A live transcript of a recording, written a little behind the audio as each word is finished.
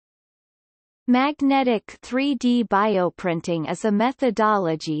Magnetic 3D bioprinting is a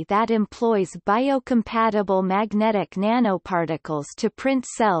methodology that employs biocompatible magnetic nanoparticles to print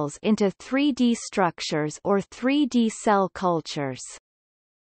cells into 3D structures or 3D cell cultures.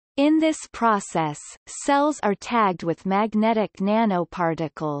 In this process, cells are tagged with magnetic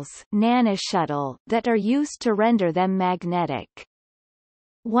nanoparticles nanoshuttle that are used to render them magnetic.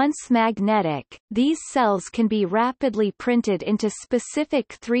 Once magnetic, these cells can be rapidly printed into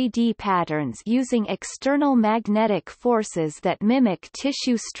specific 3D patterns using external magnetic forces that mimic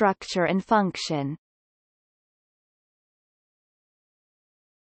tissue structure and function.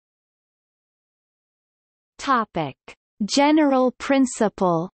 Topic: General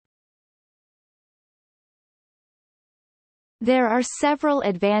principle. There are several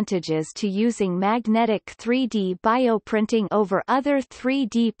advantages to using magnetic 3D bioprinting over other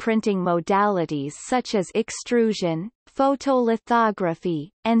 3D printing modalities such as extrusion,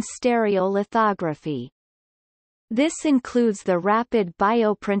 photolithography, and stereolithography. This includes the rapid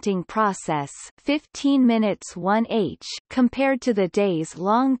bioprinting process 15 minutes 1H compared to the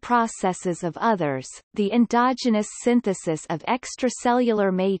days-long processes of others, the endogenous synthesis of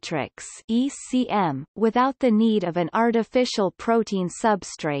extracellular matrix ECM, without the need of an artificial protein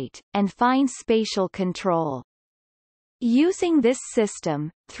substrate, and fine spatial control. Using this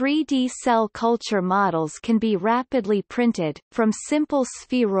system, 3D cell culture models can be rapidly printed, from simple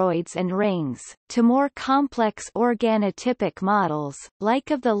spheroids and rings, to more complex organotypic models,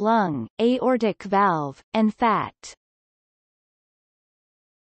 like of the lung, aortic valve, and fat.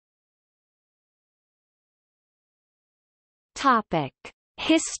 Topic: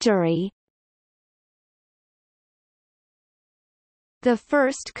 History. The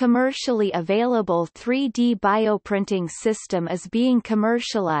first commercially available 3D bioprinting system is being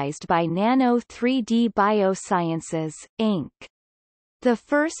commercialized by Nano 3D Biosciences, Inc. The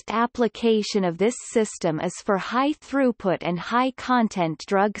first application of this system is for high-throughput and high-content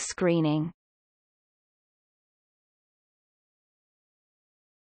drug screening.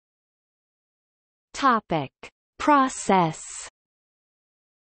 Topic: Process.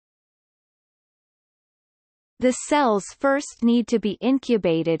 The cells first need to be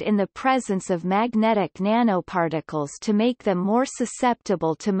incubated in the presence of magnetic nanoparticles to make them more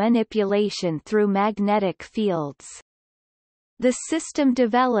susceptible to manipulation through magnetic fields. The system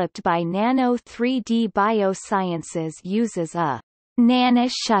developed by Nano 3D Biosciences uses a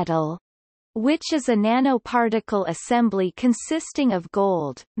nanoshuttle, which is a nanoparticle assembly consisting of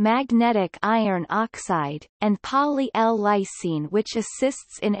gold, magnetic iron oxide, and poly-L-lysine, which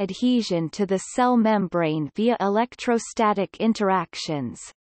assists in adhesion to the cell membrane via electrostatic interactions.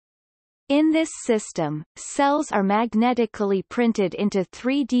 In this system, cells are magnetically printed into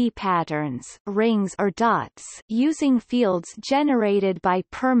 3D patterns, rings or dots, using fields generated by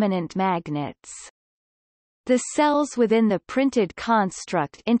permanent magnets. The cells within the printed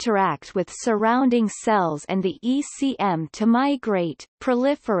construct interact with surrounding cells and the ECM to migrate,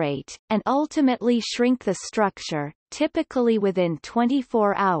 proliferate, and ultimately shrink the structure, typically within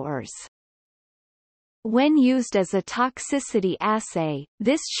 24 hours. When used as a toxicity assay,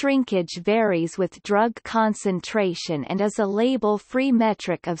 this shrinkage varies with drug concentration and is a label-free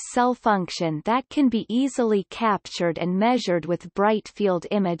metric of cell function that can be easily captured and measured with bright field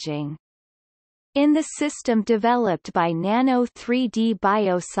imaging. In the system developed by Nano 3D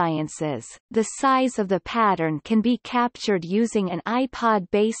Biosciences, the size of the pattern can be captured using an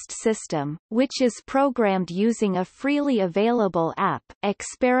iPod-based system, which is programmed using a freely available app,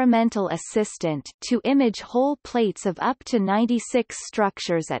 Experimental Assistant, to image whole plates of up to 96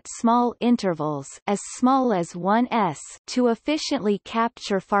 structures at small intervals as small as 1s to efficiently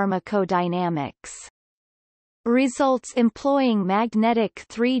capture pharmacodynamics. Results employing magnetic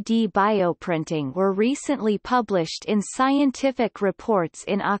 3D bioprinting were recently published in Scientific Reports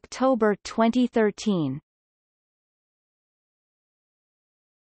in October 2013.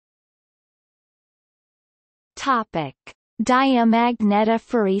 Topic: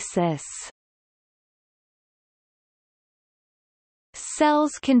 Diamagnetophoresis.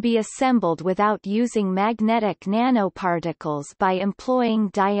 Cells can be assembled without using magnetic nanoparticles by employing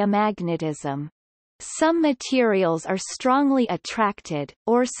diamagnetism. Some materials are strongly attracted,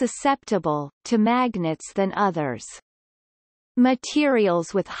 or susceptible, to magnets than others.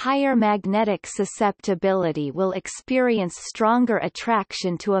 Materials with higher magnetic susceptibility will experience stronger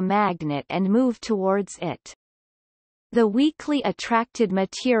attraction to a magnet and move towards it. The weakly attracted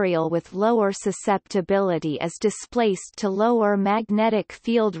material with lower susceptibility is displaced to lower magnetic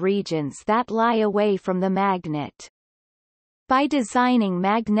field regions that lie away from the magnet. By designing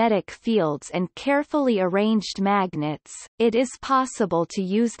magnetic fields and carefully arranged magnets, it is possible to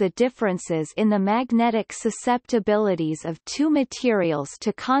use the differences in the magnetic susceptibilities of two materials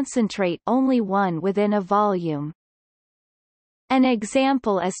to concentrate only one within a volume. An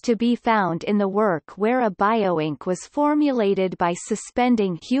example is to be found in the work where a bioink was formulated by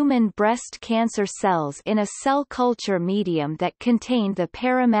suspending human breast cancer cells in a cell culture medium that contained the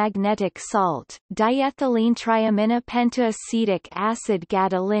paramagnetic salt, diethylene triaminopentaacetic acid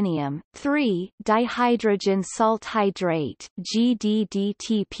gadolinium, 3-dihydrogen salt hydrate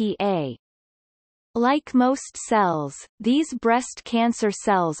GDDTPA. Like most cells, these breast cancer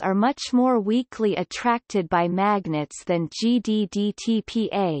cells are much more weakly attracted by magnets than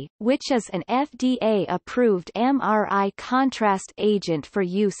GDDTPA, which is an FDA-approved MRI contrast agent for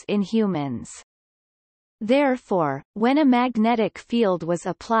use in humans. Therefore, when a magnetic field was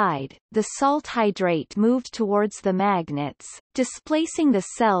applied, the salt hydrate moved towards the magnets, displacing the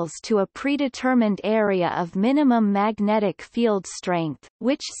cells to a predetermined area of minimum magnetic field strength,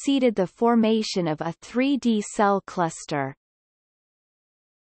 which seeded the formation of a 3D cell cluster.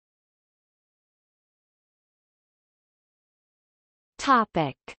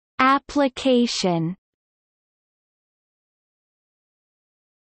 Topic: Application.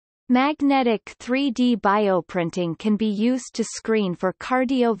 Magnetic 3D bioprinting can be used to screen for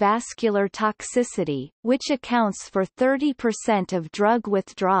cardiovascular toxicity, which accounts for 30% of drug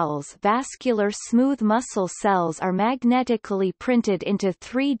withdrawals. Vascular smooth muscle cells are magnetically printed into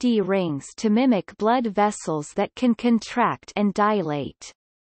 3D rings to mimic blood vessels that can contract and dilate.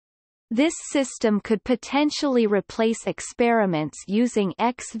 This system could potentially replace experiments using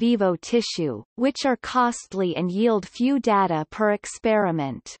ex vivo tissue, which are costly and yield few data per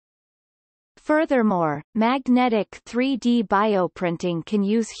experiment. Furthermore, magnetic 3D bioprinting can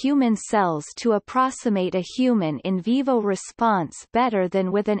use human cells to approximate a human in vivo response better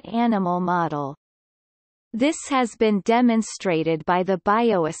than with an animal model. This has been demonstrated by the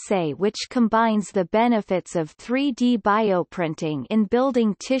bioassay, which combines the benefits of 3D bioprinting in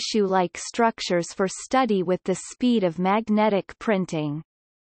building tissue-like structures for study with the speed of magnetic printing.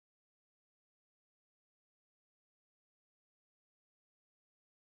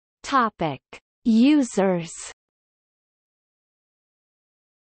 Topic: Users.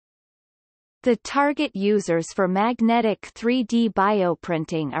 The target users for magnetic 3D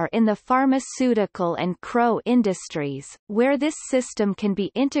bioprinting are in the pharmaceutical and CRO industries, where this system can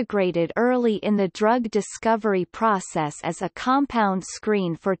be integrated early in the drug discovery process as a compound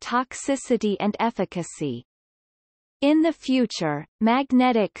screen for toxicity and efficacy. In the future,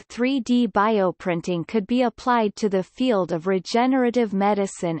 magnetic 3D bioprinting could be applied to the field of regenerative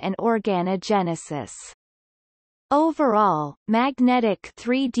medicine and organogenesis. Overall, magnetic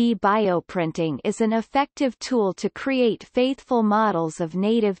 3D bioprinting is an effective tool to create faithful models of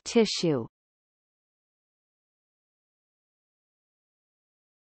native tissue.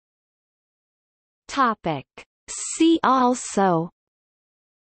 Topic: See also: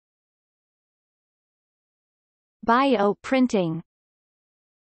 bioprinting,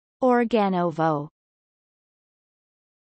 organovo.